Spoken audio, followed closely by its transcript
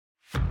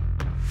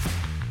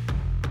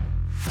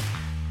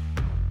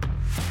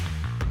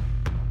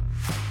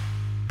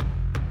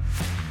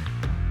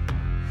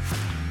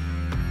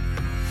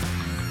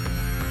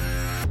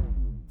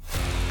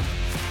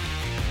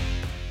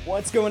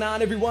What's going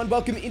on, everyone?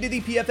 Welcome into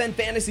the PFN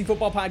Fantasy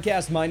Football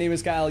Podcast. My name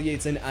is Kyle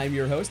Yates, and I'm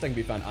your host. I can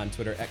be found on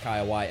Twitter at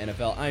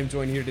KyleYNFL. I'm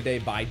joined here today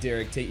by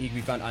Derek Tate. He can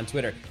be found on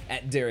Twitter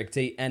at Derek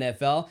Tate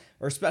NFL.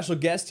 Our special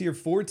guest here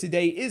for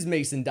today is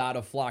Mason Dodd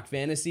of Flock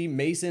Fantasy.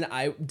 Mason,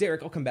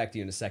 Derek, I'll come back to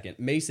you in a second.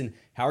 Mason,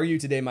 how are you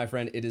today, my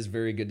friend? It is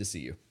very good to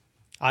see you.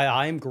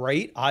 I'm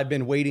great. I've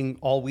been waiting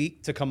all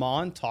week to come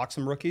on, talk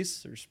some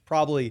rookies. There's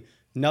probably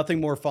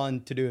nothing more fun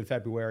to do in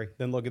February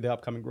than look at the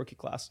upcoming rookie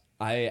class.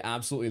 I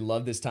absolutely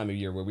love this time of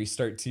year where we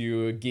start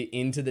to get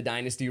into the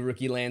Dynasty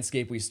rookie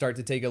landscape. We start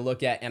to take a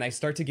look at, and I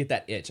start to get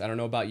that itch. I don't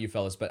know about you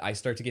fellas, but I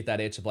start to get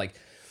that itch of like,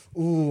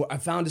 ooh, I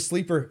found a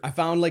sleeper. I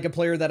found like a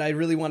player that I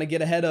really want to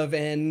get ahead of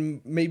and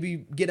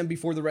maybe get him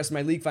before the rest of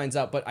my league finds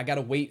out, but I got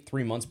to wait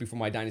 3 months before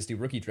my Dynasty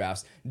rookie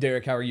drafts.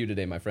 Derek, how are you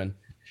today, my friend?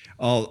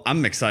 Oh,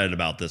 I'm excited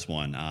about this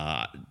one.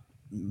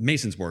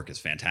 Mason's work is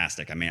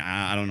fantastic. I mean,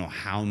 I don't know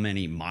how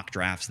many mock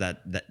drafts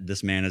that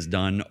this man has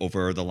done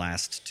over the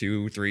last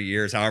 2-3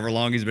 years, however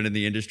long he's been in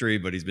the industry,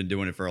 but he's been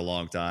doing it for a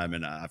long time,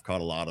 and I've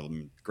caught a lot of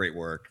them. Great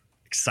work.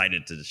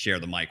 Excited to share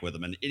the mic with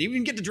him and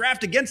even get to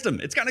draft against him.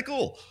 It's kind of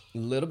cool. A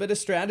little bit of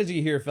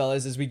strategy here,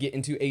 fellas, as we get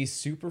into a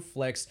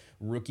Superflex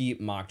rookie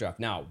mock draft.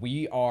 Now,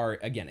 we are,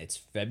 again, it's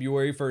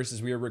February 1st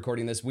as we are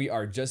recording this. We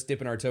are just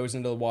dipping our toes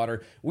into the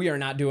water. We are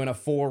not doing a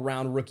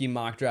 4-round rookie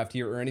mock draft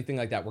here or anything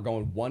like that. We're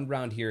going 1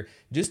 round here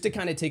just to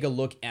kind of take a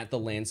look at the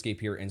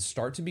landscape here and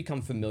start to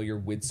become familiar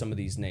with some of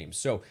these names.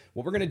 So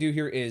what we're going to do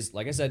here is,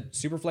 like I said,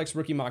 Superflex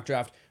rookie mock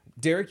draft.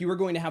 Derek, you are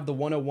going to have the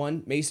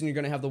 101. Mason, you're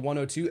going to have the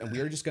 102, and we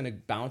are just going to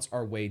bounce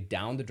our way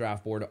down the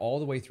draft board all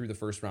the way through the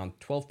first round,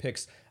 12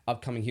 picks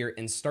upcoming here,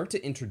 and start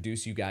to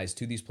introduce you guys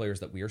to these players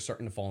that we are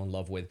starting to fall in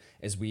love with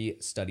as we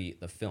study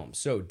the film.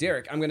 So,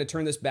 Derek, I'm going to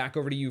turn this back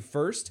over to you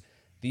first.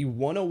 The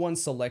 101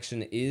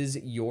 selection is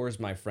yours,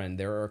 my friend.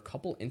 There are a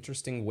couple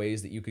interesting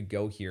ways that you could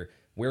go here.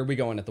 Where are we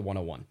going at the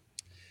 101?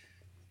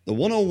 The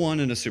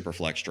 101 in a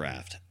Superflex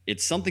draft,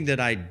 it's something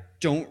that I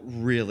don't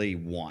really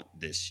want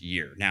this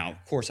year. Now,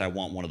 of course, I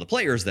want one of the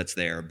players that's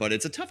there, but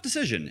it's a tough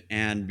decision.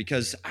 And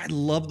because I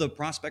love the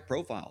prospect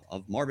profile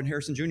of Marvin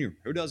Harrison Jr.,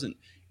 who doesn't?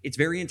 It's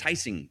very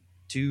enticing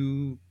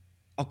to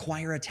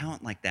acquire a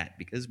talent like that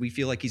because we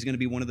feel like he's going to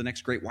be one of the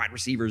next great wide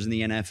receivers in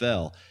the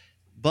NFL.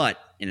 But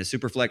in a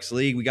Superflex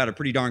league, we got a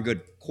pretty darn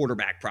good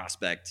quarterback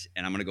prospect,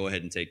 and I'm going to go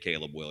ahead and take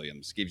Caleb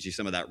Williams. Gives you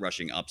some of that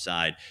rushing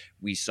upside.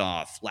 We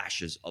saw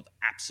flashes of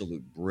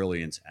absolute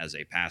brilliance as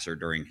a passer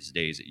during his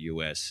days at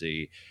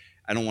USC.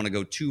 I don't want to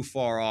go too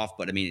far off,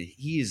 but I mean,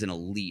 he is an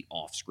elite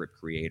off-script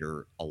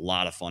creator, a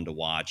lot of fun to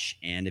watch.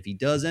 And if he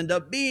does end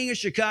up being a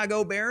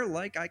Chicago Bear,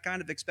 like I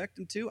kind of expect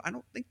him to, I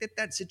don't think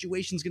that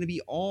situation is going to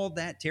be all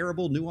that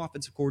terrible. New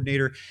offensive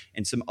coordinator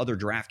and some other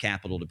draft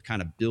capital to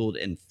kind of build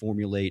and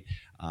formulate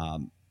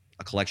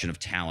a collection of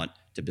talent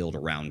to build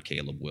around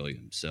Caleb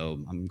Williams.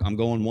 So I'm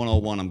going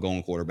 101. I'm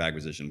going quarterback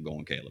position. I'm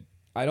going Caleb.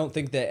 I don't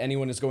think that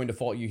anyone is going to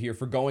fault you here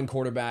for going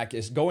quarterback,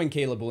 is going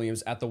Caleb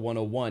Williams at the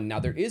 101. Now,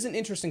 there is an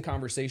interesting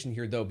conversation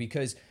here, though,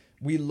 because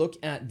we look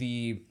at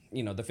the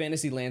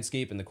fantasy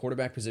landscape and the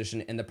quarterback position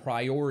and the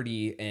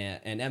priority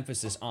and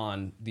emphasis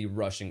on the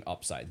rushing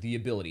upside, the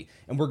ability.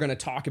 And we're going to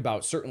talk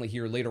about certainly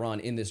here later on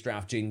in this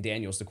draft, Jaden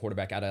Daniels, the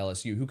quarterback out of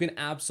LSU, who can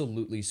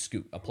absolutely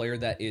scoot, a player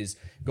that is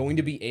going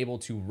to be able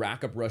to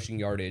rack up rushing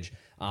yardage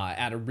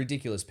at a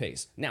ridiculous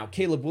pace. Now,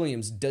 Caleb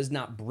Williams does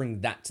not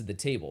bring that to the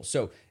table.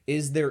 So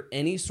did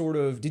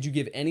you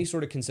give any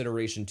sort of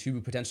consideration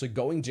to potentially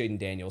going Jaden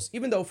Daniels,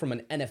 even though from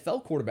an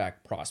NFL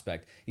quarterback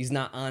prospect, he's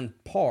not on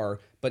par,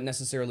 but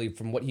necessarily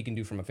from what he can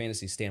do from a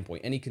fantasy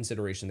standpoint, any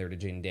consideration there to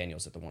Jaden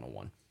Daniels at the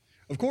 101?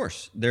 Of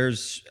course.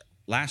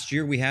 Last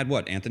year we had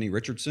Anthony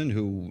Richardson,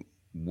 who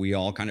we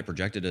all kind of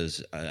projected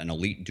as an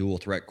elite dual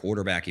threat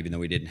quarterback, even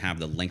though he didn't have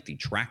the lengthy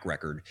track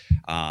record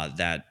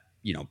that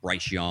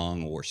Bryce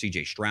Young or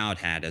CJ Stroud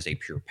had as a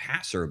pure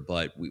passer,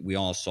 but we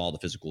all saw the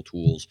physical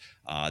tools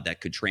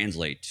that could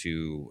translate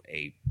to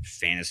a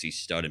fantasy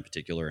stud in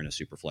particular in a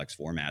Superflex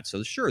format.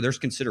 So sure, there's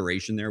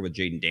consideration there with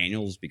Jaden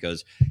Daniels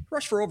because he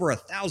rushed for over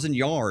 1,000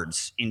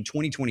 yards in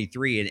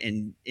 2023.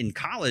 And in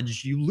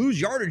college, you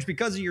lose yardage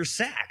because of your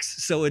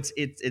sacks. So it's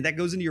that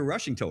goes into your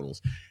rushing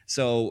totals.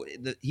 So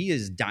he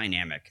is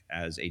dynamic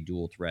as a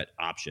dual threat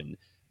option,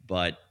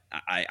 but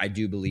I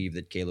do believe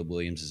that Caleb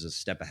Williams is a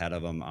step ahead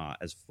of him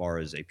as far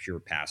as a pure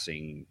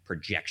passing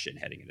projection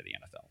heading into the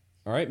NFL.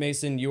 All right,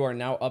 Mason, you are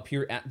now up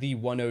here at the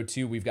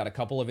 102. We've got a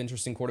couple of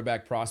interesting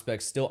quarterback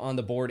prospects still on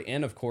the board,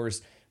 and of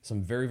course,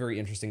 some very, very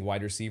interesting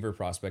wide receiver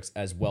prospects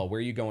as well. Where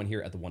are you going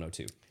here at the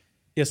 102?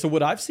 Yeah, so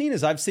what I've seen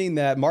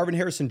that Marvin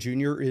Harrison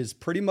Jr. is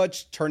pretty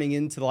much turning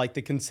into like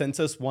the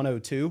consensus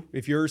 102.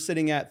 If you're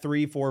sitting at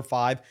 3, 4,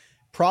 5,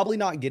 probably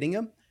not getting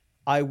him.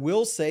 I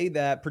will say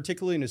that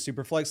particularly in a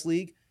Superflex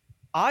league,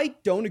 I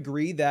don't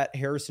agree that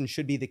Harrison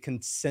should be the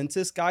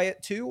consensus guy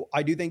at 2.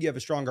 I do think you have a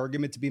strong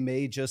argument to be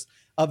made just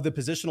of the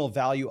positional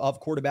value of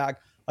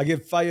quarterback. Like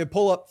if I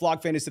pull up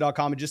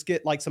flockfantasy.com and just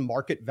get like some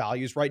market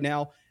values right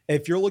now,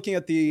 if you're looking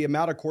at the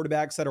amount of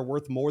quarterbacks that are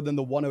worth more than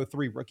the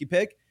 103 rookie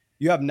pick,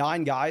 you have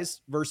 9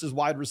 guys versus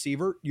wide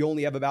receiver. You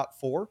only have about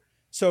 4.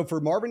 So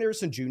for Marvin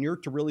Harrison Jr.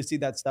 to really see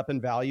that step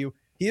in value,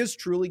 he is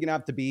truly going to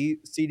have to be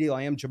CeeDee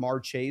Lamb,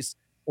 Jamar Chase,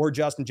 or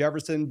Justin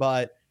Jefferson.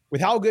 But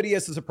with how good he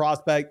is as a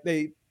prospect,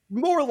 they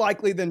more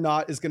likely than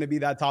not is going to be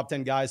that top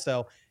 10 guy.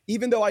 So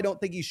even though I don't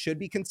think he should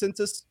be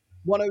consensus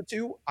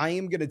 102, I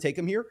am going to take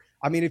him here.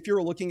 I mean, if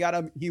you're looking at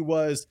him, he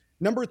was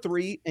number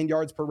 3 in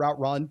yards per route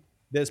run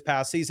this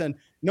past season,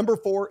 number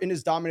 4 in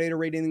his dominator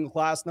rating in the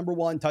class, number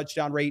 1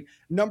 touchdown rate,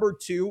 number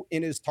 2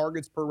 in his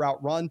targets per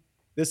route run.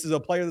 This is a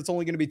player that's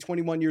only going to be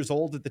 21 years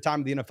old at the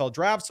time of the NFL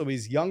draft. So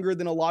he's younger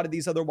than a lot of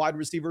these other wide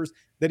receivers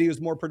that he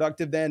was more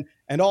productive than.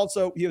 And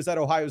also, he was at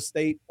Ohio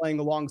State playing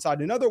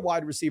alongside another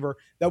wide receiver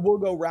that will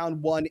go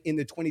round 1 in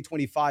the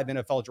 2025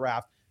 NFL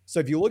draft. So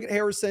if you look at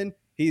Harrison,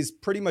 he's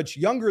pretty much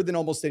younger than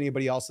almost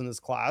anybody else in this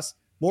class,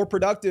 more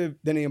productive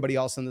than anybody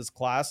else in this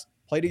class,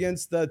 played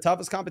against the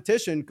toughest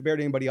competition compared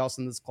to anybody else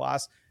in this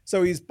class.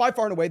 So he's by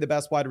far and away the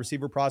best wide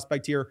receiver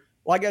prospect here.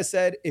 Like I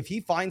said, if he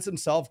finds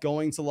himself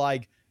going to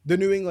like the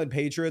New England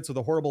Patriots with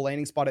a horrible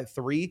landing spot at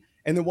 3,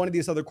 and then one of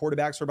these other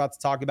quarterbacks we're about to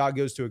talk about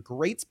goes to a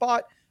great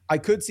spot, I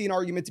could see an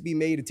argument to be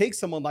made to take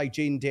someone like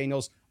Jaden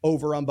Daniels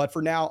over him. But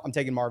for now, I'm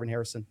taking Marvin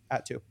Harrison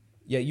at 2.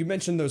 Yeah, you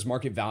mentioned those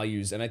market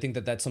values, and I think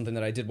that that's something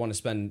that I did want to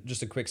spend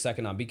just a quick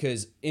second on,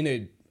 because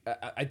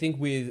I think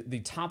with the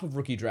top of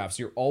rookie drafts,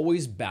 you're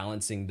always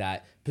balancing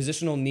that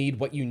positional need,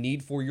 what you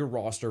need for your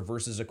roster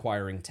versus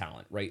acquiring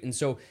talent, right? And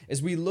so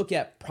as we look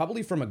at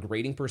probably from a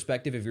grading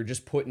perspective, if you're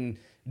just putting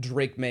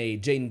Drake May,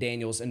 Jaden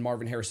Daniels, and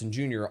Marvin Harrison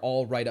Jr.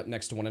 all right up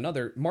next to one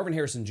another, Marvin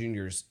Harrison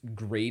Jr.'s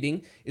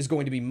grading is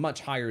going to be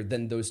much higher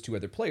than those two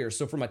other players.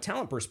 So from a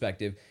talent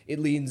perspective, it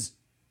leans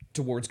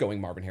towards going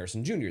Marvin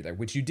Harrison Jr. there,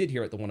 which you did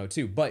here at the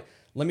 102. But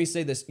let me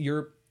say this,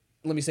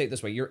 let me say it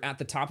this way. You're at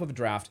the top of a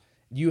draft.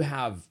 You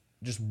have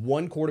just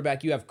one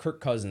quarterback. You have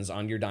Kirk Cousins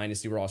on your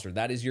Dynasty roster.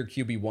 That is your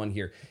QB1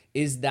 here.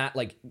 Is that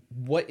like,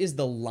 what is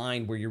the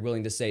line where you're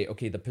willing to say,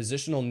 okay, the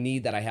positional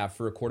need that I have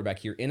for a quarterback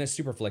here in a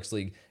Superflex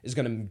league is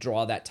going to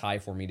draw that tie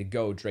for me to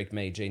go Drake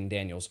May, Jaden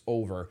Daniels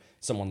over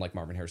someone like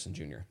Marvin Harrison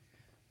Jr.?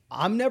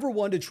 I'm never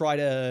one to try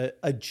to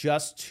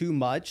adjust too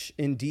much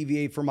and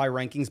deviate from my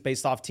rankings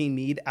based off team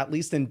need, at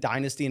least in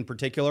Dynasty in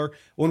particular,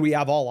 when we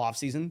have all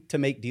offseason to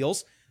make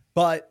deals.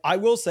 But I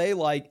will say,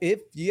 like,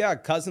 if,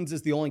 Cousins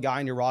is the only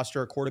guy in your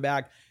roster, a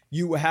quarterback,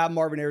 you have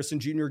Marvin Harrison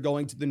Jr.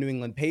 going to the New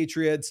England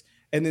Patriots,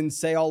 and then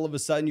say all of a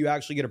sudden you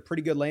actually get a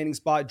pretty good landing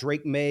spot,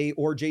 Drake May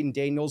or Jaden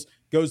Daniels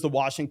goes to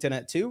Washington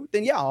at 2,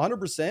 then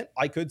 100%,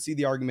 I could see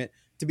the argument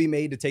to be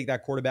made to take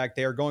that quarterback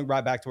there, going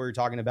right back to what you're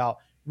talking about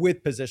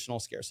with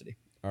positional scarcity.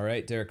 All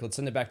right, Derek, let's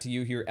send it back to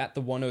you here at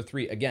the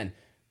 103. Again,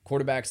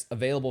 quarterbacks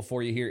available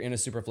for you here in a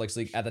Superflex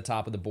league at the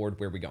top of the board.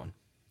 Where are we going?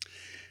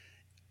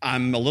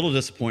 I'm a little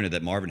disappointed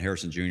that Marvin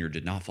Harrison Jr.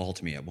 did not fall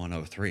to me at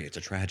 103. It's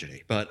a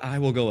tragedy, but I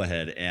will go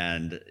ahead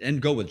and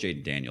go with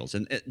Jaden Daniels.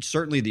 And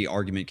certainly the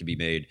argument can be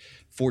made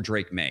for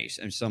Drake May.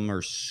 And some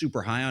are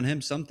super high on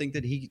him. Some think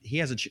that he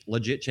has a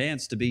legit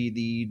chance to be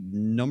the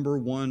number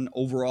 1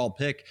 overall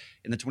pick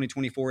in the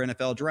 2024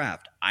 NFL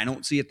draft. I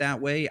don't see it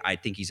that way. I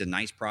think he's a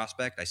nice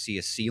prospect. I see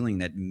a ceiling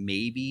that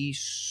maybe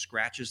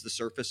scratches the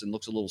surface and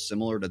looks a little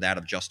similar to that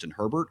of Justin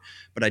Herbert,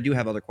 but I do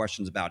have other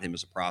questions about him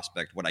as a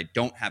prospect. What I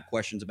don't have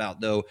questions about,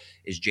 though,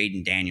 is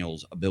Jaden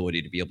Daniels'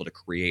 ability to be able to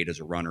create as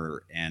a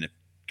runner. And if,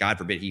 God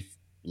forbid, he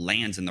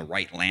lands in the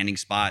right landing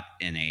spot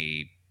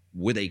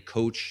with a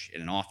coach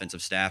and an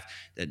offensive staff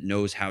that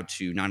knows how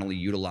to not only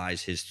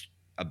utilize his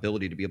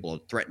ability to be able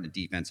to threaten the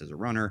defense as a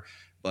runner,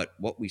 but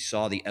what we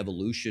saw, the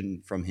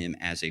evolution from him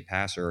as a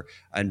passer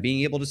and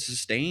being able to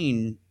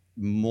sustain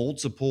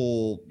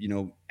multiple,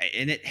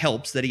 and it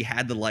helps that he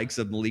had the likes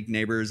of Malik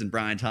Neighbors and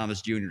Brian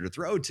Thomas Jr. to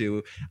throw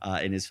to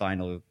in his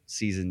final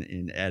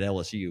season at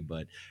LSU,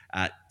 but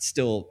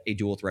still a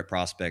dual threat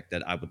prospect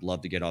that I would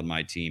love to get on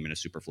my team in a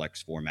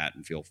Superflex format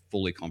and feel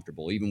fully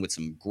comfortable, even with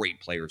some great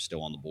players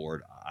still on the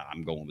board.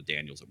 I'm going with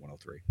Daniels at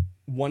 103.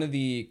 One of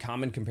the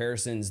common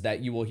comparisons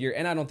that you will hear,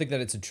 and I don't think that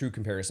it's a true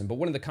comparison, but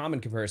one of the common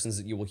comparisons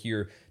that you will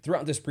hear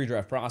throughout this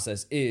pre-draft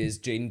process is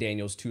Jaden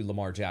Daniels to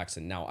Lamar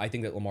Jackson. Now, I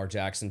think that Lamar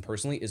Jackson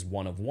personally is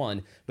one of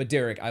one, but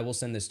Derek, I will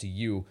send this to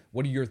you.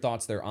 What are your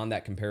thoughts there on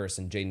that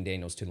comparison, Jaden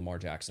Daniels to Lamar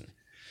Jackson?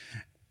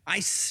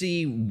 I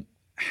see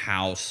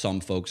how some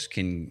folks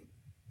can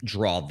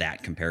draw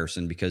that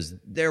comparison because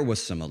there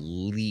was some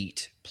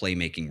elite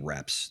playmaking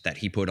reps that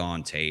he put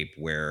on tape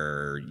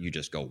where you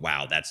just go,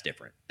 wow, that's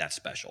different. That's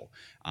special.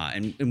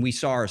 And we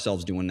saw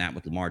ourselves doing that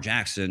with Lamar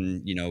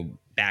Jackson,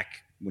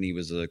 back when he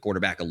was a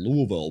quarterback of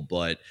Louisville.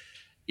 But,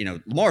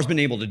 Lamar's been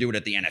able to do it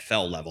at the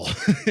NFL level.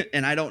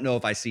 And I don't know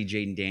if I see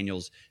Jaden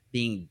Daniels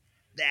being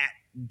that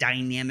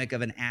dynamic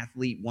of an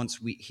athlete once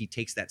he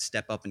takes that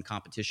step up in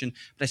competition,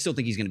 but I still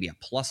think he's going to be a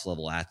plus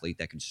level athlete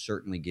that can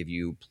certainly give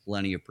you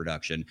plenty of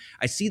production.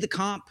 I see the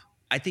comp.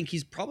 I think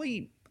he's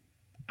probably,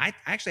 I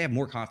actually have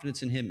more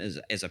confidence in him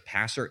as a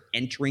passer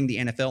entering the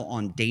NFL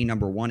on day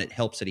number 1. It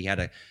helps that he had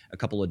a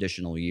couple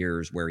additional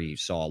years where he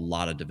saw a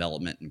lot of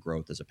development and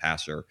growth as a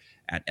passer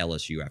at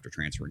LSU after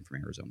transferring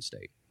from Arizona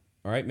State.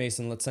 All right,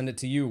 Mason, let's send it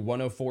to you.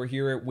 104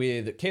 here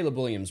with Caleb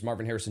Williams,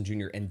 Marvin Harrison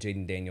Jr., and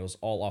Jaden Daniels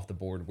all off the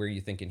board. Where are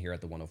you thinking here at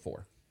the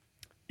 104?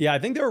 Yeah, I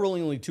think there are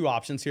really only two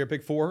options here,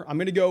 pick 4. I'm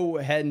going to go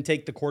ahead and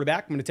take the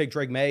quarterback. I'm going to take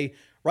Drake May.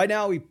 Right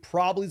now, he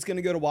probably is going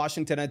to go to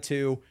Washington at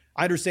 2.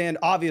 I understand,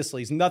 obviously,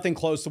 he's nothing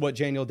close to what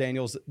Jaden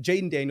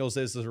Daniels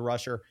is as a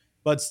rusher,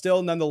 but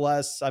still,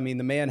 nonetheless, I mean,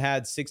 the man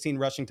had 16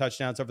 rushing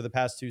touchdowns over the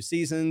past 2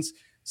 seasons,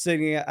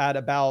 sitting at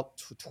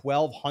about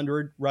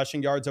 1,200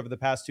 rushing yards over the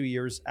past 2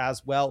 years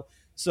as well.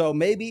 So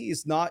maybe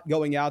he's not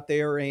going out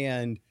there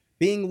and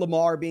being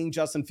Lamar, being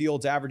Justin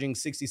Fields, averaging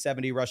 60,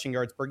 70 rushing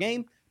yards per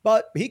game,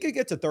 but he could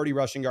get to 30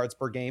 rushing yards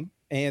per game.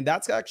 And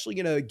that's actually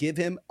going to give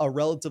him a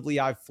relatively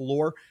high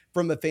floor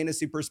from a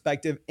fantasy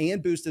perspective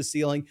and boost his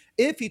ceiling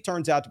if he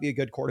turns out to be a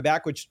good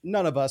quarterback, which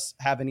none of us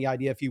have any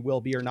idea if he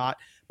will be or not.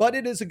 But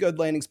it is a good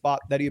landing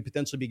spot that he would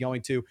potentially be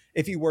going to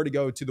if he were to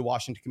go to the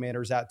Washington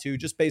Commanders at 2,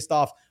 just based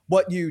off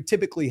what you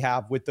typically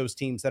have with those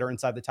teams that are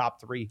inside the top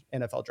 3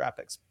 NFL draft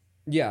picks.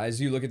 Yeah, as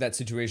you look at that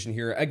situation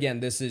here, again,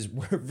 this is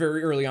we're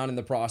very early on in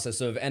the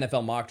process of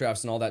NFL mock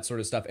drafts and all that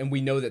sort of stuff. And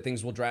we know that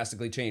things will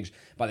drastically change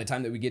by the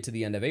time that we get to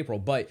the end of April.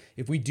 But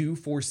if we do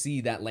foresee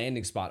that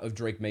landing spot of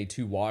Drake May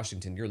to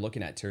Washington, you're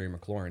looking at Terry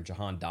McLaurin,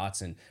 Jahan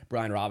Dotson,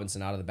 Brian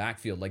Robinson out of the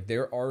backfield. Like,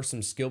 there are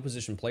some skill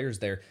position players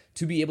there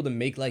to be able to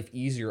make life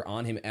easier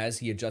on him as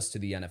he adjusts to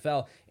the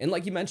NFL. And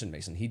like you mentioned,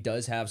 Mason, he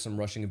does have some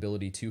rushing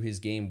ability to his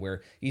game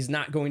where he's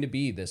not going to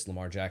be this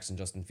Lamar Jackson,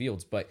 Justin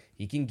Fields, but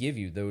he can give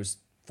you those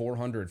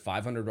 400,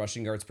 500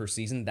 rushing yards per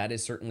season. That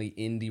is certainly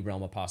in the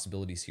realm of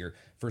possibilities here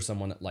for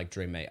someone like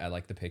Dre May. I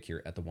like the pick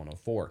here at the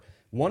 104.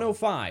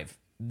 105,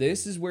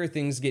 this is where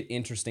things get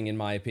interesting in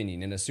my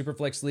opinion. In a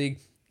Superflex league,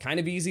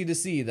 kind of easy to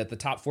see that the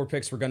top 4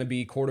 picks were going to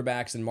be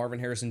quarterbacks and Marvin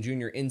Harrison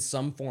Jr. in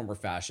some form or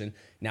fashion.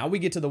 Now we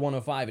get to the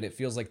 105 and it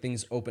feels like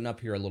things open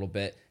up here a little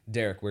bit.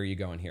 Derek, where are you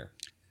going here?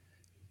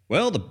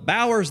 Well, the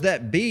Bowers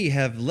that be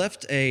have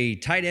left a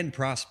tight end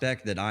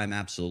prospect that I'm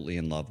absolutely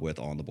in love with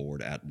on the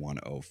board at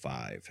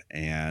 105.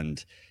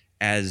 And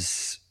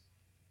as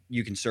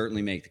you can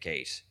certainly make the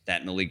case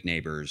that Malik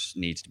Neighbors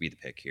needs to be the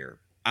pick here,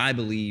 I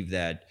believe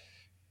that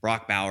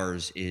Brock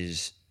Bowers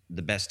is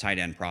the best tight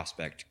end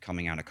prospect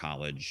coming out of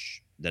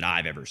college that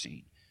I've ever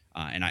seen.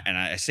 And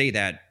I say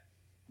that,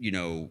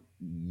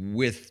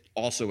 with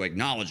also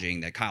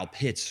acknowledging that Kyle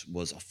Pitts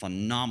was a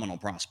phenomenal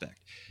prospect.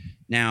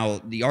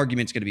 Now, the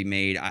argument's going to be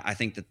made. I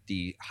think that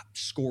the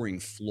scoring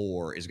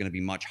floor is going to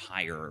be much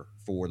higher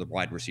for the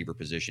wide receiver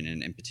position,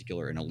 and in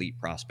particular, an elite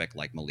prospect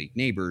like Malik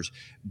Neighbors.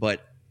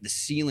 But the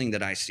ceiling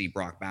that I see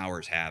Brock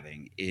Bowers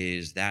having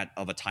is that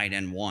of a tight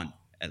end 1.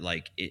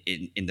 Like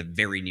in the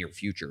very near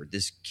future.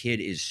 This kid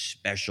is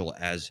special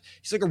as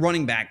he's like a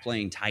running back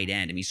playing tight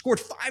end. I mean, he scored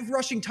 5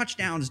 rushing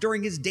touchdowns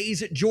during his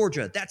days at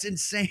Georgia. That's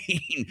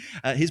insane.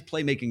 His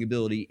playmaking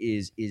ability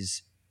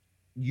is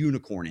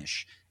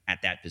unicornish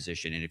at that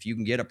position. And if you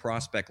can get a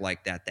prospect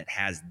like that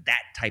has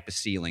that type of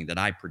ceiling that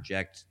I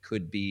project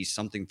could be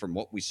something from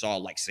what we saw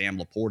like Sam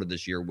Laporta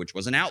this year, which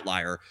was an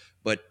outlier,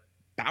 but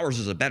Bowers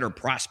is a better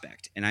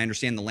prospect, and I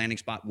understand the landing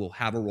spot will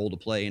have a role to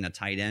play in a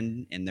tight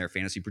end in their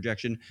fantasy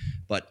projection,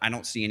 but I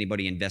don't see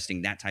anybody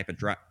investing that type of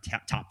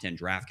top 10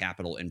 draft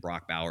capital in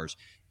Brock Bowers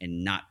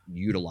and not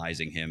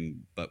utilizing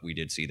him, but we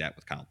did see that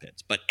with Kyle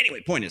Pitts. But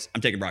anyway, point is,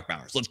 I'm taking Brock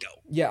Bowers. Let's go.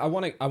 Yeah, I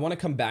want to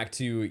come back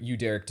to you,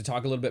 Derek, to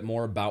talk a little bit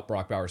more about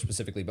Brock Bowers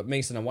specifically. But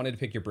Mason, I wanted to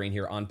pick your brain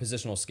here on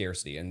positional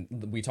scarcity, and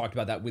we talked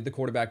about that with the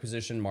quarterback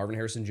position, Marvin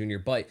Harrison Jr.,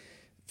 but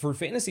for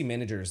fantasy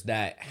managers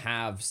that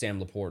have Sam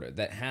Laporta,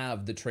 that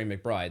have the Trey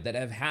McBride, that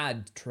have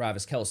had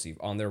Travis Kelce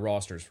on their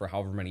rosters for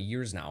however many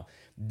years now,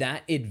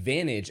 that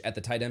advantage at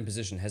the tight end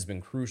position has been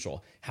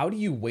crucial. How do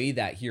you weigh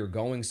that here,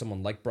 going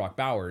someone like Brock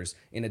Bowers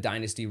in a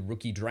dynasty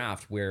rookie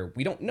draft where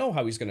we don't know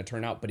how he's going to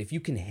turn out, but if you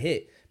can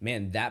hit,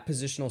 man, that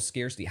positional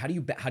scarcity, how do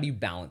you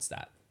balance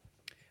that?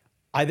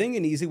 I think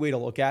an easy way to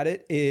look at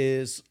it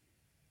is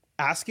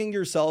asking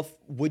yourself,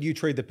 would you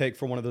trade the pick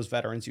for one of those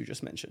veterans you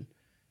just mentioned?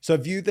 So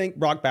if you think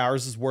Brock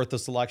Bowers is worth the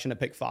selection at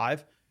pick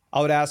 5,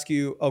 I would ask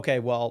you, okay,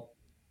 well,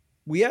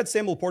 we had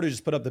Sam Laporta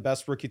just put up the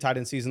best rookie tight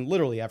end season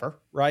literally ever,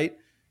 right?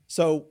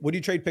 So would you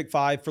trade pick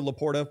 5 for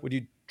Laporta? Would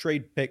you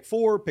trade pick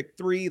 4, pick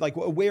 3? Like,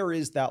 where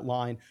is that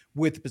line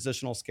with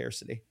positional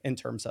scarcity in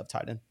terms of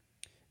tight end?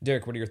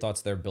 Derek, what are your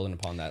thoughts there building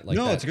upon that?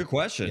 It's a good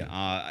question.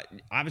 Yeah.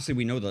 Obviously,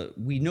 we know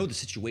the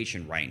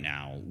situation right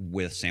now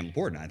with Sam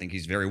Laporta. I think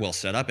he's very well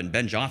set up, and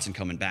Ben Johnson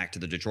coming back to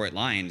the Detroit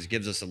Lions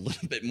gives us a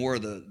little bit more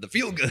of the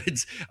feel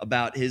goods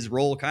about his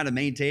role kind of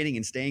maintaining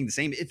and staying the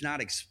same, if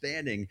not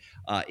expanding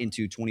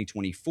into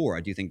 2024. I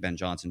do think Ben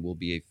Johnson will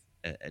be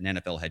an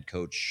NFL head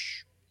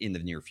coach in the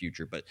near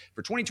future, but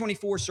for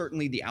 2024,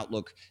 certainly the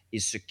outlook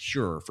is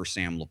secure for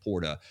Sam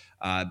Laporta.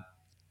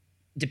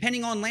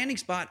 Depending on landing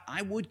spot,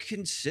 I would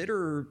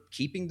consider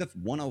keeping the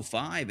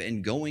 105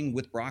 and going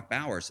with Brock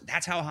Bowers.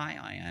 That's how high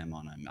I am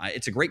on him.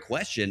 It's a great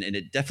question, and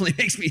it definitely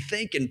makes me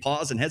think and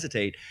pause and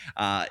hesitate.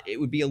 It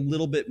would be a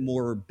little bit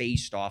more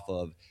based off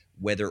of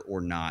whether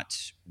or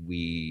not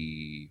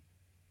we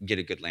get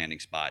a good landing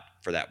spot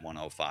for that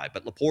 105.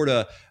 But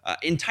Laporta,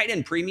 in tight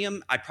end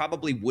premium, I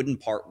probably wouldn't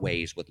part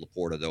ways with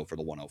Laporta, though, for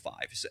the 105.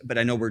 But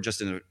I know we're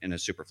just in a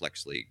super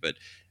flex league, but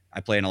I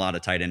play in a lot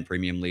of tight end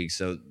premium leagues,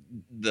 so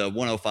the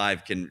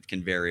 105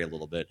 can vary a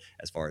little bit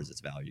as far as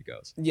its value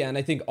goes. Yeah, and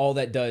I think all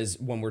that does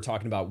when we're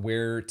talking about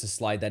where to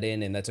slide that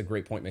in, and that's a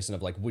great point, Mason,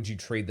 of like, would you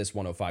trade this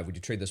 105? Would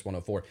you trade this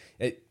 104?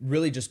 It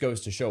really just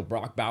goes to show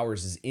Brock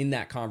Bowers is in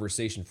that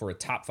conversation for a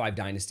top 5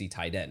 dynasty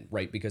tight end,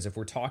 right? Because if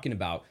we're talking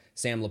about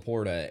Sam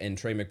Laporta and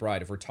Trey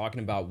McBride, if we're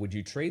talking about would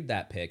you trade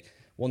that pick,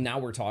 well, now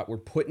we're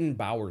putting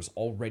Bowers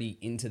already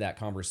into that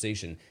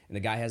conversation, and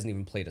the guy hasn't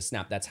even played a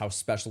snap. That's how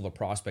special of a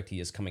prospect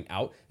he is coming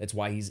out. That's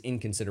why he's in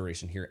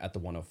consideration here at the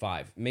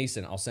 105.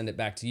 Mason, I'll send it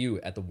back to you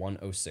at the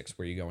 106.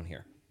 Where are you going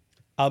here?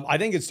 I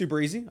think it's super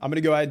easy. I'm going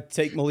to go ahead and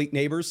take Malik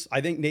Neighbors.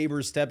 I think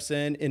Neighbors steps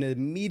in and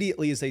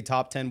immediately is a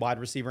top 10 wide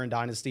receiver in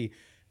Dynasty.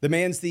 The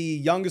man's the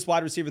youngest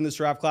wide receiver in this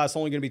draft class,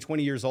 only going to be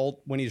 20 years old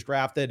when he's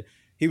drafted.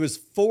 He was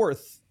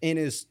 4th in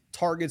his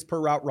targets per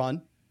route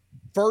run,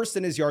 1st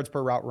in his yards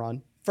per route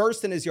run,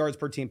 1st in his yards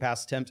per team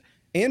pass attempt,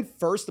 and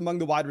 1st among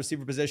the wide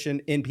receiver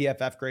position in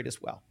PFF grade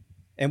as well.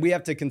 And we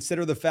have to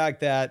consider the fact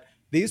that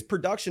these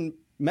production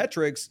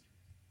metrics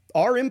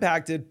are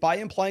impacted by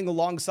him playing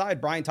alongside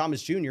Brian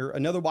Thomas Jr.,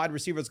 another wide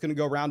receiver that's going to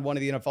go round 1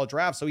 of the NFL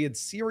draft. So he had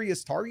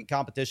serious target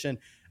competition.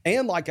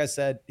 And like I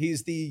said,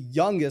 he's the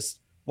youngest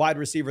wide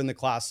receiver in the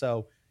class.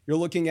 So you're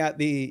looking at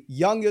the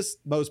youngest,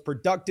 most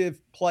productive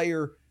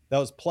player that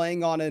was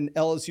playing on an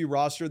LSU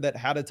roster that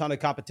had a ton of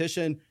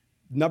competition.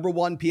 Number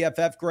 1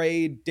 PFF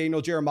grade.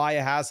 Daniel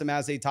Jeremiah has him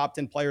as a top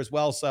 10 player as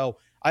well. So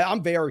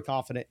I'm very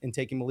confident in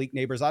taking Malik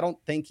Neighbors. I don't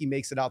think he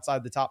makes it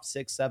outside the top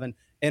 6, 7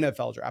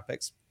 NFL draft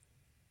picks.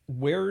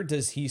 Where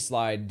does he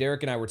slide?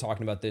 Derek and I were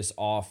talking about this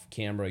off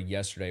camera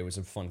yesterday. It was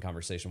a fun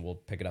conversation. We'll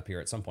pick it up here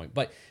at some point.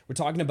 But we're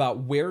talking about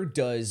where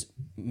does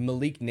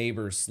Malik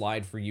Neighbors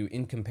slide for you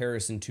in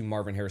comparison to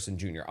Marvin Harrison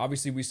Jr.?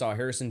 Obviously, we saw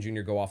Harrison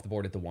Jr. go off the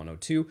board at the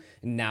 102.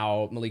 And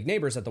now Malik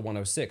Neighbors at the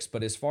 106.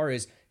 But as far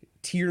as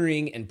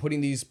tiering and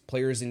putting these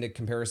players into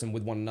comparison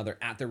with one another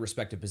at their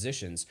respective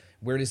positions,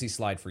 where does he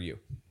slide for you?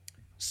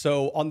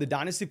 So on the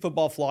Dynasty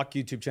Football Flock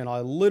YouTube channel, I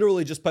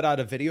literally just put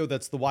out a video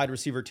that's the wide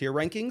receiver tier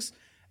rankings.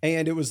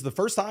 And it was the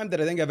first time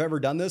that I think I've ever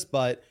done this,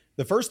 but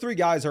the first 3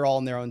 guys are all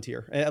in their own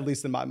tier, at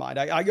least in my mind.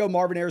 I go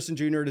Marvin Harrison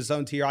Jr. at his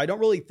own tier. I don't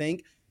really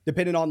think,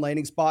 depending on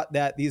landing spot,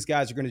 that these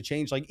guys are going to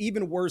change. Like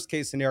even worst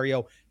case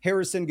scenario,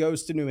 Harrison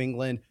goes to New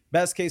England.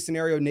 Best case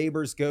scenario,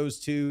 Neighbors goes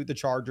to the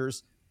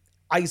Chargers.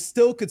 I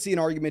still could see an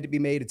argument to be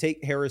made to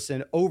take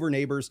Harrison over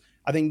Neighbors.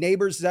 I think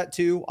Neighbors is at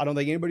 2. I don't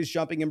think anybody's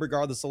jumping in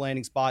regardless of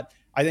landing spot.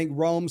 I think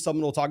Rome,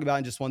 someone we'll talk about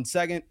in just 1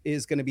 second,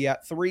 is going to be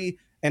at 3.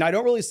 And I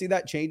don't really see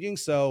that changing.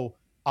 So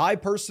I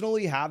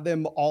personally have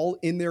them all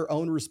in their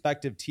own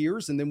respective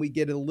tiers, and then we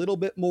get a little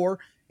bit more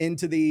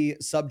into the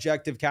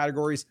subjective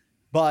categories.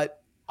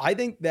 But I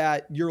think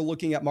that you're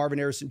looking at Marvin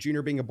Harrison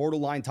Jr. being a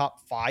borderline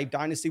top 5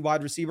 dynasty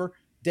wide receiver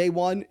day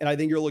 1, and I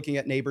think you're looking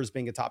at Neighbors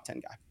being a top 10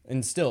 guy.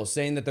 And still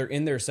saying that they're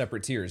in their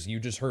separate tiers. You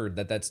just heard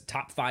that that's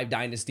top 5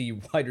 dynasty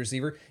wide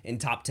receiver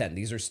and top 10.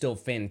 These are still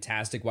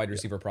fantastic wide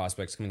receiver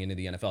prospects coming into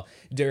the NFL.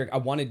 Derek, I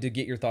wanted to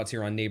get your thoughts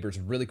here on Neighbors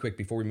really quick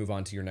before we move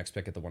on to your next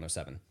pick at the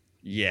 107.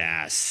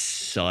 Yeah,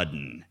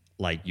 sudden.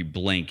 Like you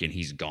blink and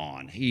he's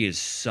gone. He is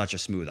such a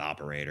smooth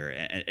operator.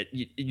 And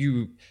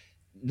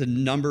the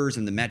numbers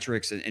and the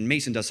metrics, and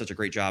Mason does such a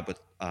great job with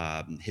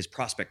his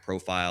prospect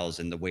profiles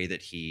and the way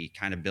that he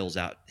kind of builds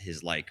out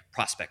his like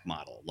prospect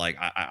model. Like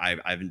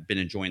I've been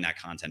enjoying that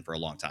content for a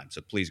long time.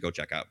 So please go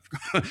check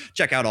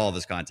out all of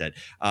his content.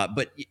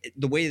 But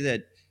the way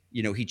that,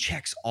 he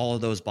checks all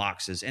of those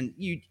boxes, and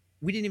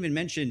we didn't even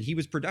mention he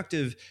was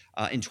productive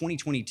in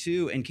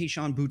 2022, and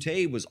Keyshawn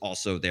Boutte was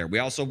also there. We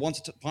also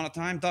once upon a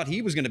time thought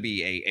he was going to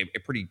be a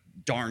pretty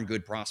darn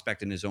good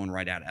prospect in his own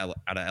right out of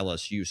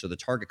LSU. So the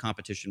target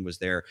competition was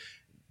there,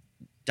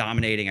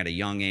 dominating at a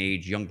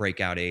young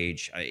breakout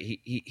age.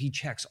 He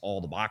checks all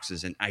the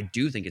boxes, and I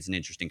do think it's an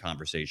interesting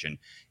conversation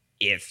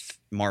if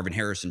Marvin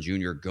Harrison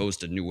Jr. goes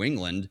to New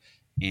England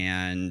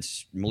and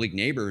Malik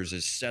Neighbors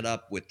is set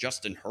up with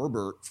Justin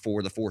Herbert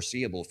for the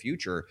foreseeable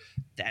future.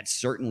 That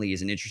certainly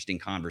is an interesting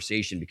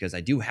conversation because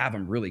I do have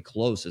him really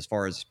close as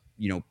far as,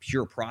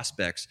 pure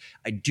prospects.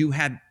 I do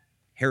have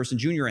Harrison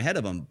Jr. ahead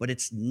of him, but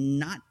it's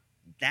not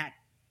that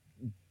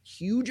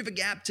huge of a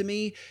gap to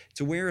me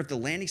to where if the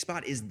landing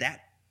spot is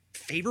that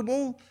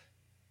favorable,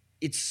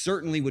 it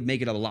certainly would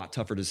make it a lot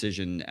tougher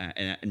decision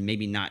and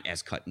maybe not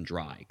as cut and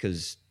dry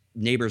because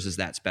Neighbors is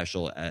that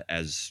special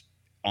as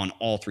on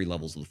all 3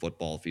 levels of the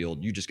football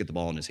field. You just get the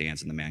ball in his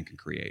hands and the man can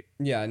create.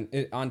 Yeah,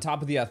 and on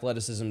top of the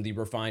athleticism, the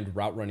refined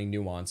route running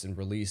nuance and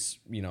release,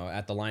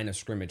 at the line of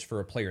scrimmage for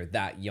a player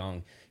that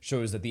young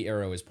shows that the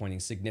arrow is pointing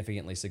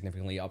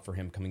significantly up for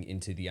him coming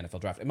into the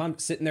NFL draft. If I'm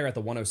sitting there at the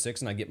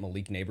 106 and I get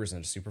Malik Neighbors in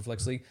a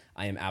Superflex league,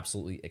 I am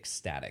absolutely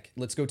ecstatic.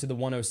 Let's go to the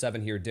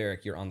 107 here.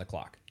 Derek, you're on the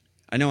clock.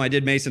 I know I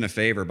did Mason a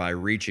favor by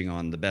reaching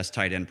on the best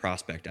tight end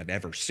prospect I've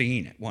ever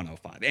seen at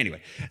 105.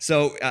 Anyway,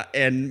 so,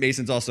 and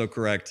Mason's also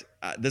correct.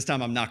 This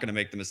time I'm not going to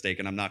make the mistake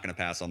and I'm not going to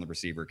pass on the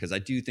receiver because I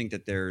do think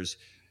that there's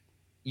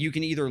you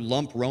can either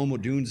lump Rome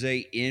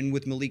Odunze in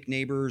with Malik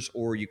Neighbors,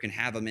 or you can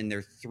have them in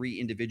their 3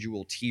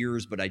 individual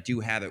tiers. But I do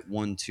have it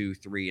 1, 2,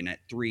 3, and at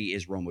 3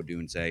 is Rome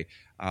Odunze.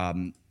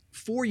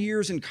 4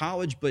 years in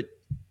college, but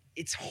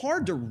it's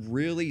hard to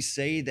really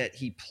say that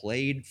he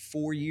played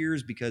 4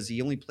 years because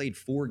he only played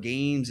 4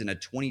 games in a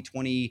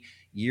 2020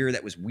 year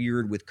that was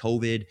weird with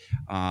COVID.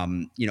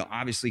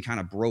 Obviously kind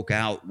of broke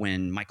out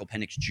when Michael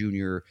Penix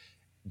Jr.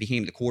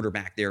 became the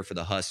quarterback there for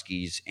the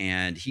Huskies,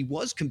 and he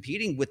was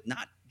competing with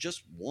not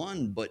just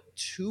 1 but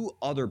 2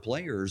 other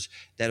players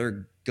that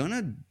are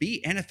gonna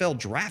be NFL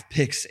draft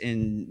picks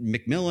in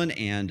McMillan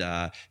and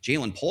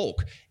Jalen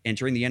Polk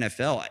entering the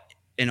NFL.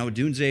 And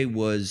Odunze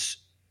was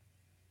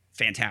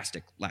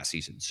fantastic last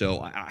season,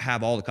 so I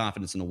have all the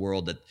confidence in the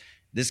world that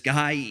this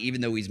guy, even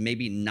though he's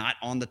maybe not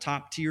on the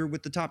top tier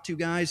with the top 2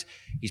 guys,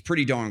 he's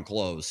pretty darn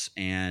close.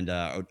 And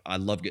I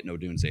love getting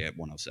Odunze at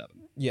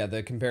 107. Yeah,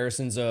 the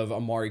comparisons of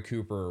Amari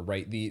Cooper,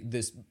 right?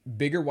 This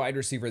bigger wide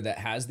receiver that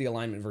has the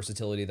alignment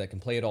versatility that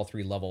can play at all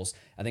 3 levels.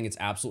 I think it's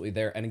absolutely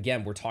there. And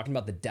again, we're talking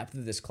about the depth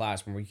of this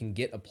class when we can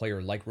get a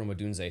player like Rome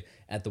Odunze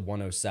at the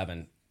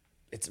 107.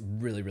 It's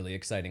really, really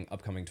exciting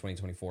upcoming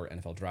 2024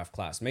 NFL draft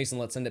class. Mason,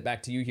 let's send it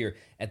back to you here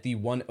at the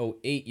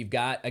 108. You've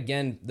got,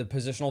 again, the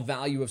positional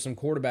value of some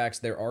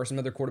quarterbacks. There are some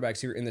other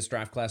quarterbacks here in this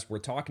draft class we're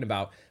talking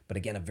about, but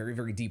again, a very,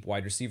 very deep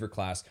wide receiver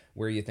class.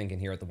 Where are you thinking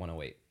here at the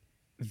 108?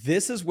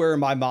 This is where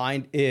in my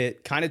mind,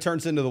 it kind of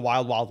turns into the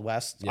wild, wild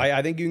west. Yep.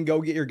 I think you can go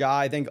get your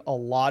guy. I think a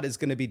lot is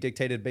going to be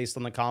dictated based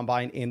on the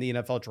combine and the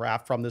NFL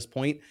draft from this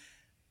point.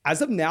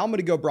 As of now, I'm going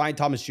to go Brian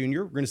Thomas Jr.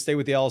 We're going to stay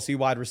with the LSU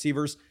wide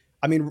receivers.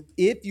 I mean,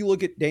 if you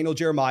look at Daniel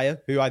Jeremiah,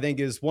 who I think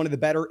is one of the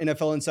better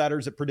NFL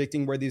insiders at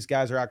predicting where these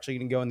guys are actually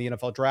going to go in the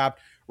NFL draft,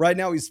 right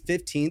now he's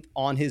 15th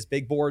on his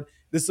big board.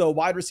 This is a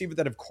wide receiver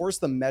that, of course,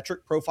 the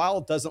metric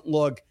profile doesn't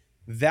look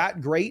that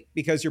great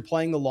because you're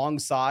playing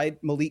alongside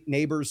Malik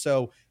Neighbors.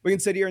 So we can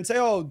sit here and say,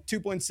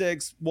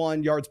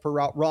 2.61 yards per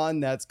route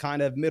run. That's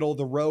kind of middle of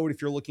the road if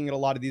you're looking at a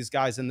lot of these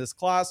guys in this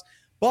class.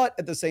 But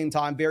at the same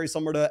time, very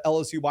similar to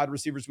LSU wide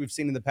receivers we've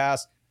seen in the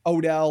past.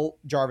 Odell,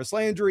 Jarvis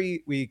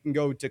Landry. We can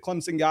go to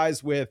Clemson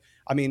guys with,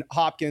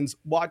 Hopkins.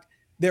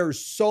 There's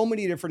so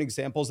many different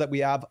examples that we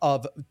have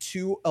of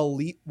 2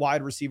 elite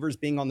wide receivers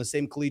being on the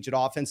same collegiate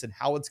offense and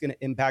how it's going to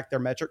impact their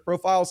metric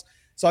profiles.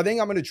 So I think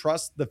I'm going to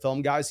trust the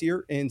film guys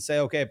here and say,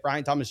 okay,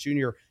 Brian Thomas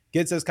Jr.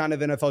 gets this kind of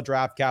NFL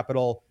draft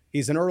capital.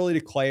 He's an early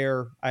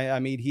declare.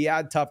 He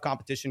had tough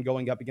competition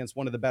going up against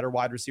one of the better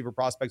wide receiver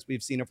prospects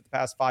we've seen over the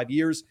past 5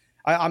 years.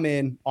 I'm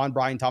in on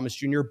Brian Thomas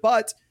Jr.,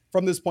 but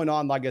from this point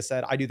on, like I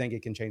said, I do think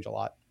it can change a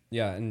lot.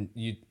 Yeah, and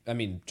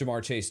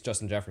Jamar Chase,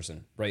 Justin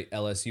Jefferson, right?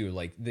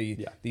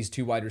 LSU, these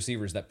 2 wide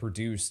receivers that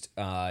produced,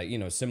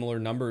 similar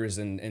numbers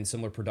and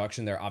similar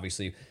production there.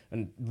 Obviously,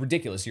 and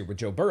ridiculous here with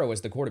Joe Burrow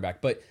as the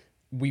quarterback, but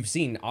we've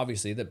seen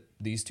obviously that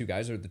these 2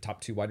 guys are the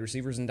top 2 wide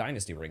receivers in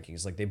Dynasty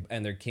rankings.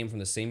 They came from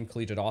the same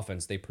collegiate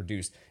offense they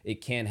produced. It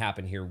can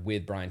happen here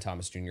with Brian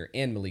Thomas Jr.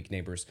 and Malik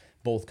Neighbors,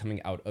 both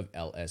coming out of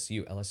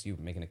LSU. LSU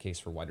making a case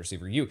for wide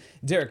receiver.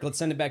 Derek, let's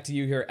send it back to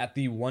you here at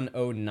the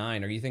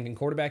 109. Are you thinking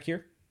quarterback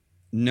here?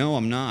 No,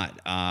 I'm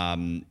not.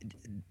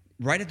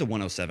 Right at the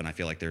 107, I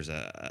feel like there's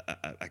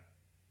a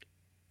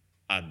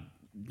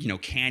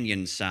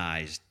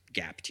canyon-sized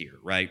gap tier,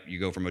 right?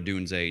 You go from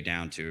Odunze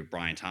down to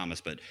Brian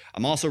Thomas, but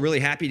I'm also really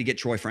happy to get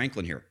Troy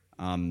Franklin here.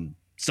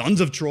 Sons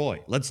of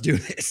Troy, let's do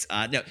this.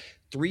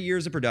 3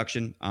 years of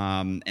production,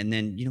 and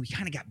then he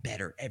kind of got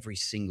better every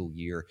single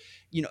year.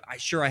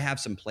 I have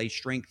some play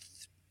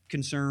strength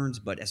concerns,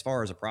 but as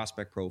far as a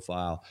prospect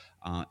profile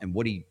and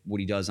what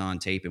he does on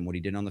tape and what he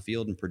did on the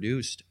field and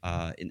produced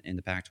in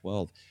the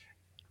Pac-12,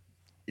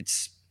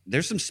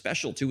 there's some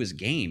special to his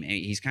game.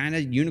 He's kind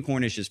of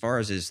unicornish as far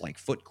as his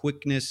foot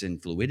quickness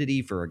and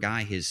fluidity for a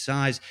guy his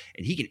size,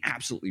 and he can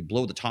absolutely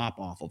blow the top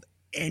off of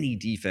any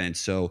defense.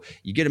 So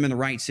you get him in the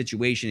right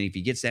situation. If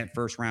he gets that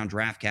first round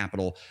draft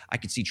capital, I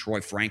could see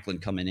Troy Franklin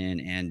coming in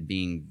and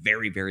being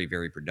very, very,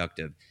 very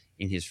productive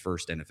in his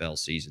first NFL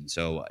season.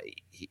 So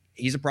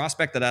he's a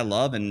prospect that I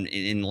love. And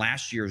in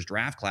last year's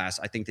draft class,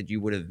 I think that you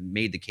would have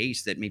made the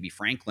case that maybe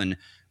Franklin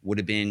would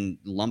have been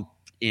lumped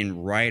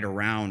in right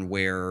around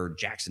where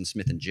Jackson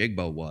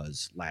Smith-Njigba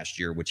was last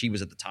year, which he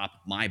was at the top of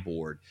my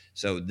board.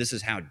 So this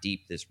is how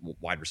deep this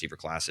wide receiver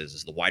class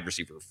is the wide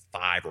receiver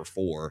 5 or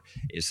 4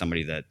 is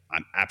somebody that I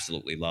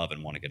absolutely love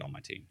and want to get on my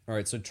team. All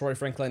right, so Troy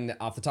Franklin,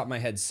 off the top of my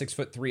head,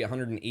 6'3",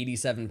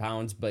 187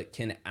 pounds, but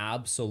can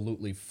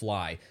absolutely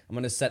fly. I'm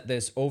going to set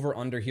this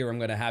over-under here. I'm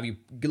going to have you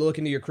look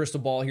into your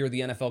crystal ball here,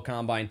 the NFL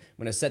Combine. I'm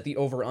going to set the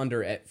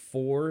over-under at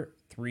 4.35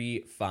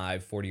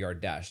 40-yard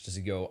dash. Does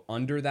he go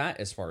under that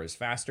as far as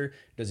faster?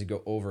 Does he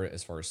go over it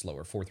as far as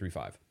slower?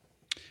 4.35.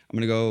 I'm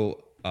gonna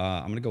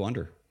go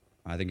under.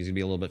 I think he's gonna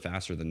be a little bit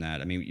faster than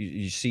that.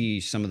 You see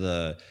some of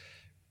the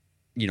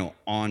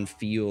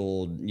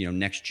on-field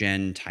next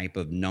gen type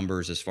of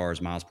numbers as far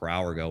as miles per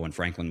hour go, and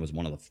Franklin was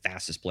one of the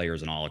fastest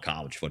players in all of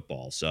college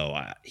football. So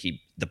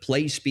the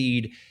play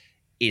speed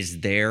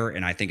is there,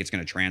 and I think it's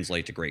going to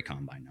translate to great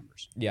combine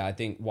numbers. Yeah, I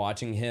think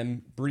watching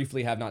him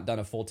briefly, have not done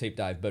a full tape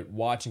dive, but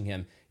watching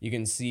him, you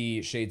can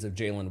see shades of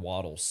Jalen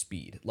Waddle's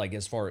speed. Like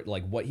as far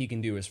like what he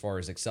can do as far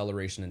as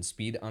acceleration and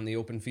speed on the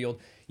open field,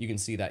 you can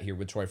see that here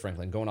with Troy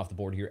Franklin going off the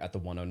board here at the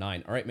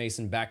 109. All right,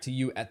 Mason, back to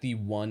you at the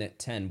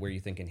 110. Where are you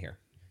thinking here?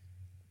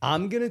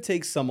 I'm going to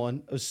take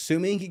someone,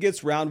 assuming he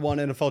gets round one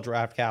NFL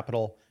draft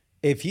capital.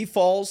 If he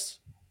falls,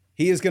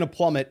 he is going to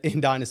plummet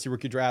in Dynasty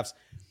rookie drafts.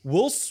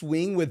 We'll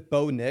swing with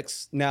Bo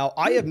Nix. Now,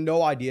 I have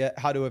no idea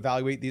how to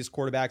evaluate these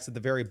quarterbacks at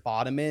the very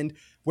bottom end,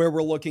 where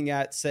we're looking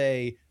at,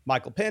 say,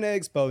 Michael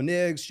Penix, Bo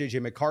Nix,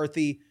 JJ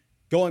McCarthy.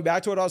 Going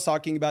back to what I was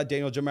talking about,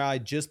 Daniel Jeremiah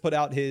just put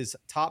out his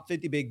top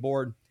 50 big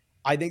board.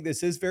 I think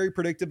this is very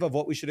predictive of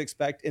what we should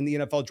expect in the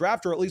NFL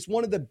draft, or at least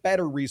one of the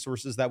better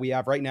resources that we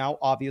have right now.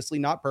 Obviously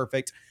not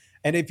perfect.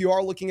 And if you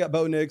are looking at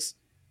Bo Nix,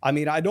 I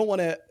mean, I don't want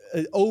to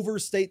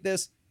overstate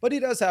this, but he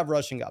does have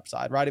rushing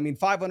upside, right? I mean,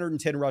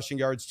 510 rushing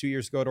yards 2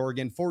 years ago at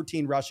Oregon,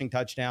 14 rushing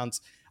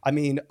touchdowns. I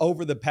mean,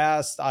 over the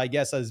past, I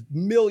guess, a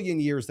million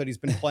years that he's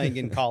been playing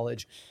in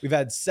college, we've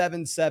had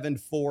 7, 7,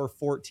 4,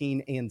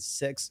 14, and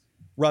 6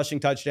 rushing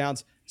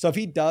touchdowns. So if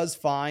he does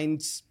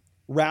find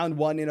round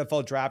one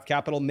NFL draft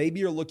capital, maybe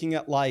you're looking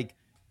at like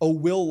a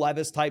Will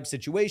Levis type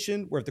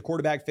situation where if the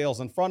quarterback fails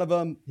in front of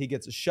him, he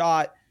gets a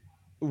shot.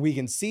 We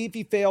can see if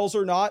he fails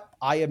or not.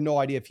 I have no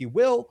idea if he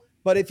will,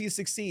 but if he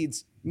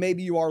succeeds,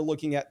 maybe you are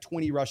looking at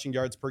 20 rushing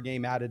yards per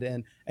game added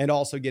in and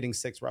also getting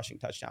 6 rushing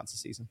touchdowns a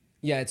season.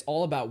 Yeah, it's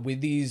all about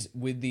with these,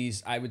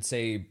 I would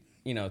say,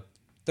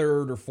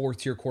 third or fourth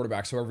tier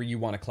quarterbacks, however you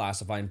want to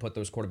classify and put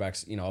those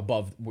quarterbacks,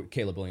 above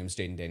Caleb Williams,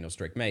 Jaden Daniels,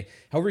 Drake May.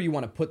 However you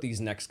want to put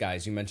these next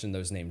guys, you mentioned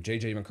those names: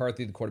 JJ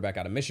McCarthy, the quarterback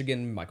out of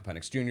Michigan; Michael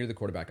Penix Jr., the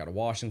quarterback out of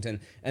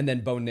Washington; and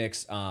then Bo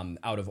Nix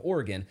out of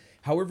Oregon.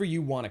 However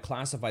you want to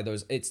classify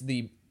those, it's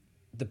the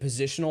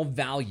positional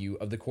value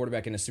of the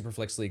quarterback in a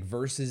Superflex league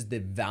versus the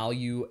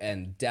value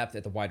and depth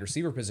at the wide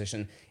receiver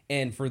position.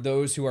 And for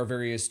those who are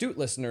very astute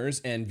listeners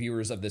and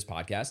viewers of this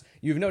podcast,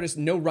 you've noticed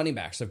no running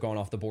backs have gone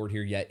off the board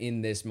here yet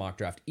in this mock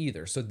draft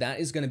either. So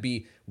that is going to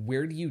be,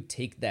 where do you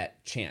take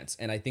that chance?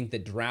 And I think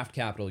that draft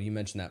capital, you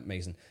mentioned that,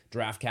 Mason,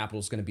 draft capital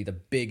is going to be the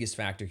biggest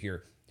factor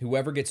here.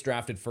 Whoever gets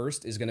drafted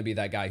first is going to be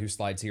that guy who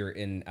slides here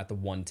in at the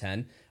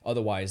 110.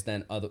 Otherwise,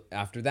 then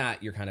after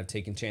that, you're kind of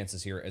taking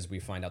chances here as we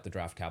find out the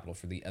draft capital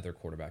for the other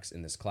quarterbacks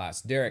in this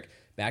class. Derek,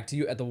 back to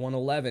you at the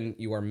 111.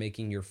 You are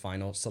making your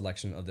final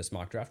selection of this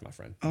mock draft, my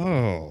friend.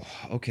 Oh,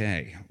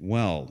 okay.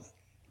 Well,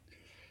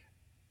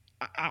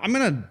 I'm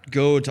going to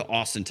go to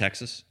Austin,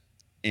 Texas,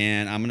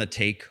 and I'm going to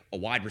take a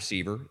wide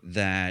receiver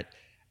that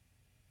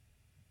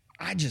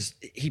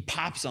he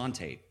pops on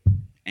tape.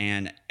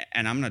 And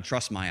I'm going to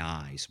trust my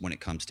eyes when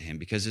it comes to him,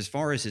 because as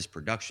far as his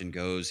production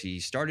goes, he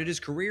started his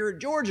career at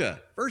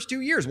Georgia. First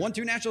 2 years, won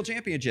 2 national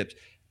championships,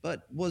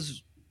 but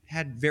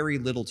had very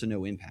little to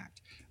no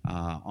impact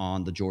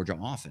on the Georgia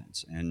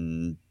offense.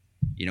 And,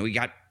 he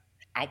got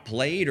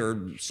outplayed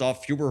or saw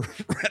fewer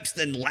reps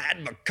than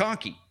Ladd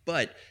McConkey.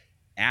 But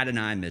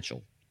Adonai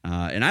Mitchell,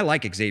 and I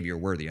like Xavier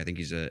Worthy. I think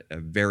he's a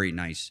very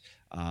nice,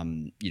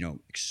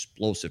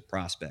 explosive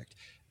prospect.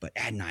 But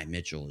Adonai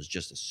Mitchell is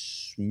just a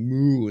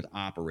smooth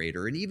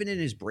operator. And even in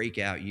his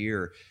breakout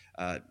year,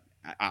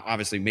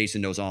 obviously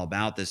Mason knows all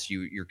about this.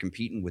 You're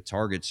competing with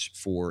targets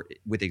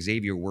with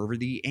Xavier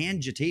Worthy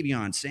and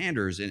Jatavion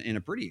Sanders in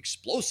a pretty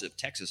explosive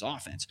Texas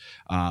offense.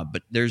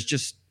 But there's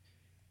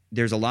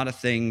a lot of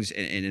things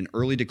in an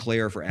early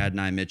declare for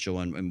Adonai Mitchell,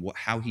 and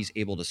how he's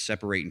able to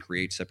separate and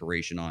create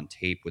separation on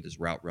tape with his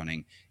route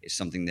running is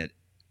something that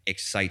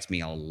excites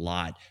me a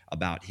lot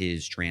about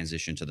his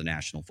transition to the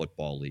National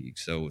Football League.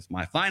 So with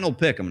my final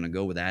pick, I'm going to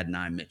go with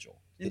Adonai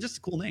Mitchell. And just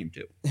a cool name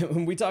too.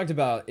 When we talked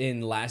about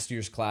in last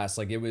year's class,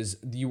 like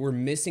you were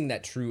missing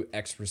that true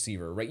X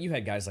receiver, right? You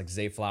had guys like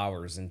Zay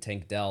Flowers and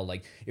Tank Dell.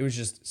 Like it was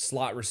just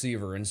slot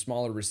receiver and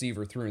smaller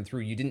receiver through and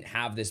through. You didn't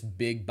have this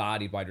big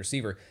bodied wide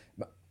receiver.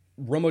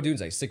 Rome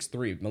Odunze,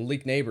 6'3",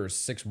 Malik Neighbors,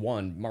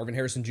 6'1", Marvin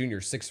Harrison Jr.,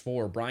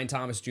 6'4", Brian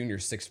Thomas Jr.,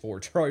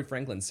 6'4", Troy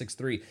Franklin,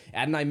 6'3",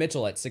 Adonai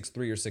Mitchell at 6'3"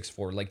 or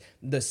 6'4". Like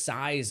the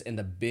size and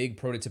the big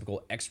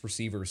prototypical X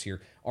receivers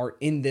here are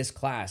in this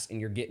class,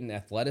 and you're getting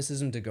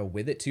athleticism to go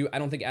with it too. I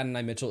don't think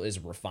Adonai Mitchell is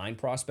a refined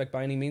prospect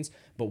by any means,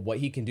 but what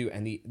he can do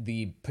and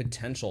the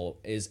potential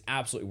is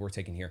absolutely worth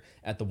taking here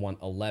at the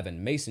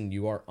 111. Mason,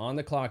 you are on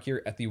the clock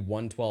here at the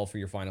 112 for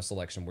your final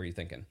selection. What are you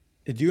thinking?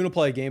 Do you want to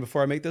play a game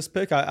before I make this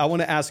pick? I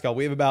want to ask y'all.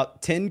 We have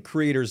about 10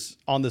 creators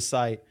on the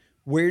site.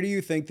 Where do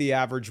you think the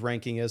average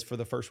ranking is for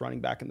the first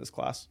running back in this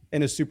class,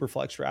 in a super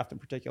flex draft in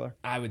particular?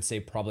 I would say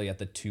probably at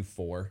the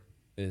 2-4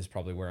 is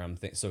probably where I'm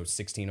thinking. So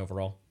 16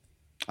 overall.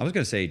 I was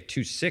going to say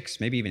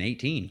 2-6, maybe even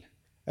 18.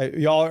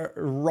 Y'all are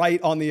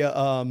right on the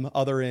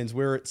other ends.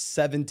 We're at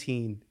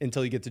 17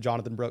 until you get to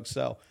Jonathan Brooks.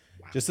 So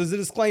just as a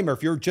disclaimer,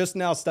 if you're just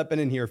now stepping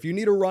in here, if you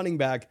need a running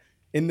back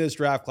in this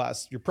draft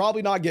class, you're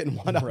probably not getting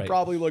one. I'd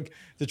probably look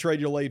to trade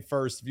your late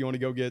first if you want to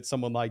go get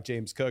someone like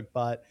James Cook.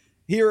 But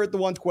here at the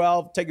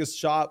 112, take a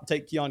shot,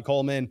 take Keon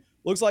Coleman.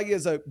 Looks like he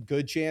has a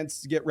good chance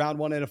to get round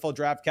one NFL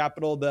draft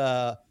capital.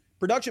 The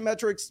Production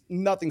metrics,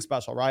 nothing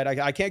special, right?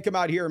 I can't come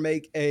out here and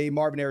make a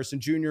Marvin Harrison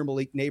Jr.,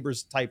 Malik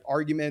Neighbors type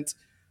argument.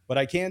 What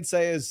I can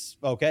say is,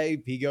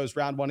 okay, he goes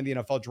round 1 of the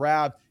NFL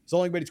draft. He's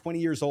only going to be 20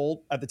 years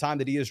old at the time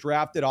that he is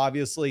drafted.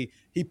 Obviously,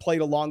 he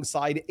played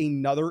alongside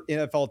another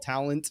NFL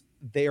talent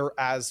there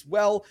as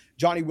well.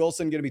 Johnny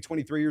Wilson going to be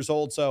 23 years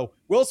old. So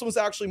Wilson was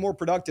actually more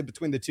productive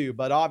between the two,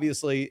 but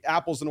obviously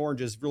apples and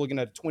oranges, we're looking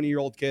at a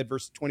 20-year-old kid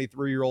versus a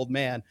 23-year-old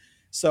man.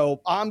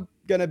 So I'm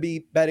going to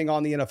be betting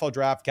on the NFL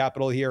draft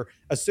capital here,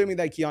 assuming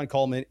that Keon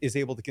Coleman is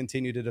able to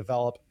continue to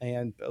develop,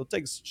 and it'll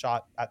take a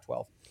shot at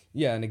 12.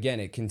 Yeah, and again,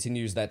 it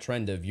continues that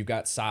trend of you've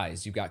got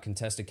size, you've got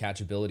contested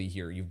catchability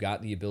here, you've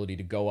got the ability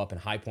to go up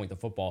and high point the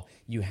football.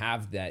 You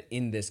have that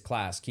in this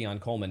class. Keon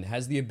Coleman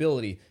has the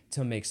ability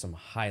to make some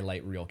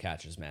highlight reel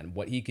catches, man.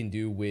 What he can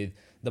do with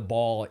the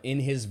ball in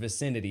his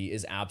vicinity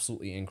is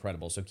absolutely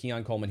incredible. So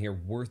Keon Coleman here,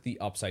 worth the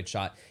upside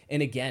shot.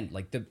 And again,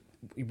 like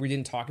we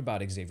didn't talk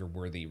about Xavier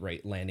Worthy,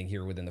 right, landing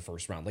here within the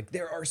first round. Like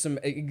there are some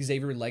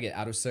Xavier Leggett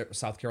out of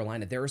South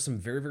Carolina. There are some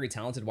very, very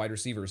talented wide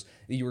receivers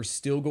that you are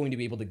still going to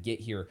be able to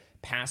get here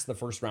past the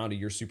first round of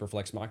your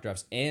Superflex mock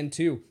drafts. And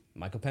two,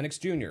 Michael Penix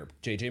Jr.,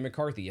 JJ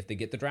McCarthy, if they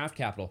get the draft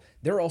capital,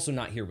 they're also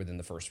not here within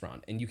the first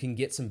round. And you can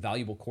get some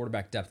valuable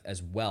quarterback depth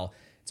as well.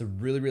 It's a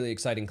really, really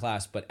exciting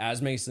class. But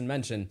as Mason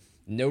mentioned,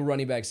 no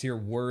running backs here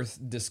worth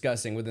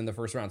discussing within the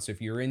first round. So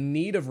if you're in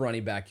need of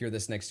running back here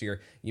this next year,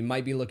 you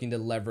might be looking to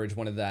leverage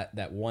one of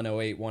that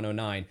 108,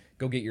 109.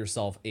 Go get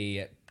yourself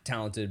a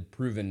talented,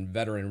 proven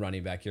veteran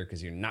running back here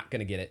because you're not going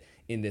to get it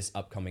in this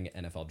upcoming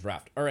NFL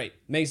draft. All right,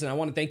 Mason, I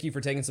want to thank you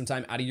for taking some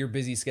time out of your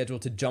busy schedule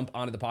to jump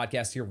onto the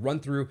podcast here, run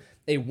through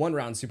a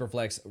 1-round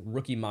Superflex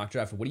rookie mock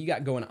draft. What do you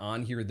got going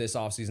on here this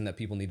offseason that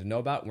people need to know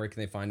about? And where can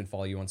they find and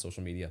follow you on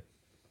social media?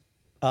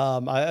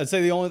 I'd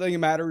say the only thing that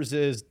matters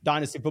is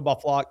Dynasty Football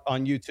Flock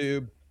on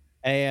YouTube.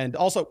 And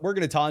also, we're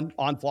going to ton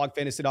on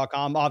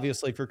flockfantasy.com.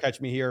 Obviously, if you're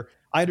catching me here,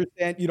 I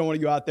understand you don't want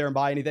to go out there and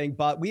buy anything,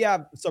 but we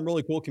have some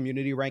really cool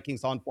community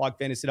rankings on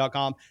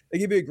flockfantasy.com. They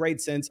give you a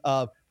great sense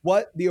of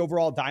what the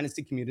overall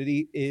Dynasty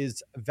community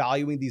is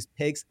valuing these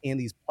picks and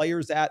these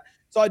players at.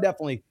 So I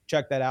definitely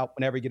check that out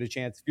whenever you get a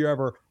chance. If you're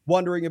ever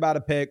wondering about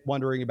a pick,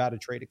 wondering about a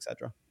trade,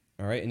 etc.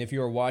 All right, and if you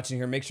are watching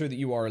here, make sure that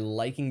you are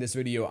liking this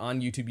video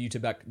on YouTube,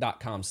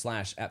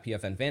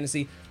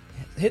 youtube.com/@PFNFantasy.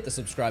 Hit the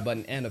subscribe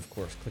button, and of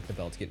course, click the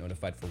bell to get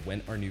notified for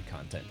when our new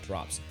content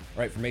drops.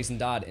 All right, for Mason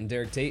Dodd and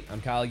Derek Tate,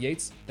 I'm Kyle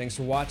Yates. Thanks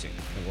for watching,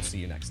 and we'll see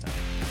you next time.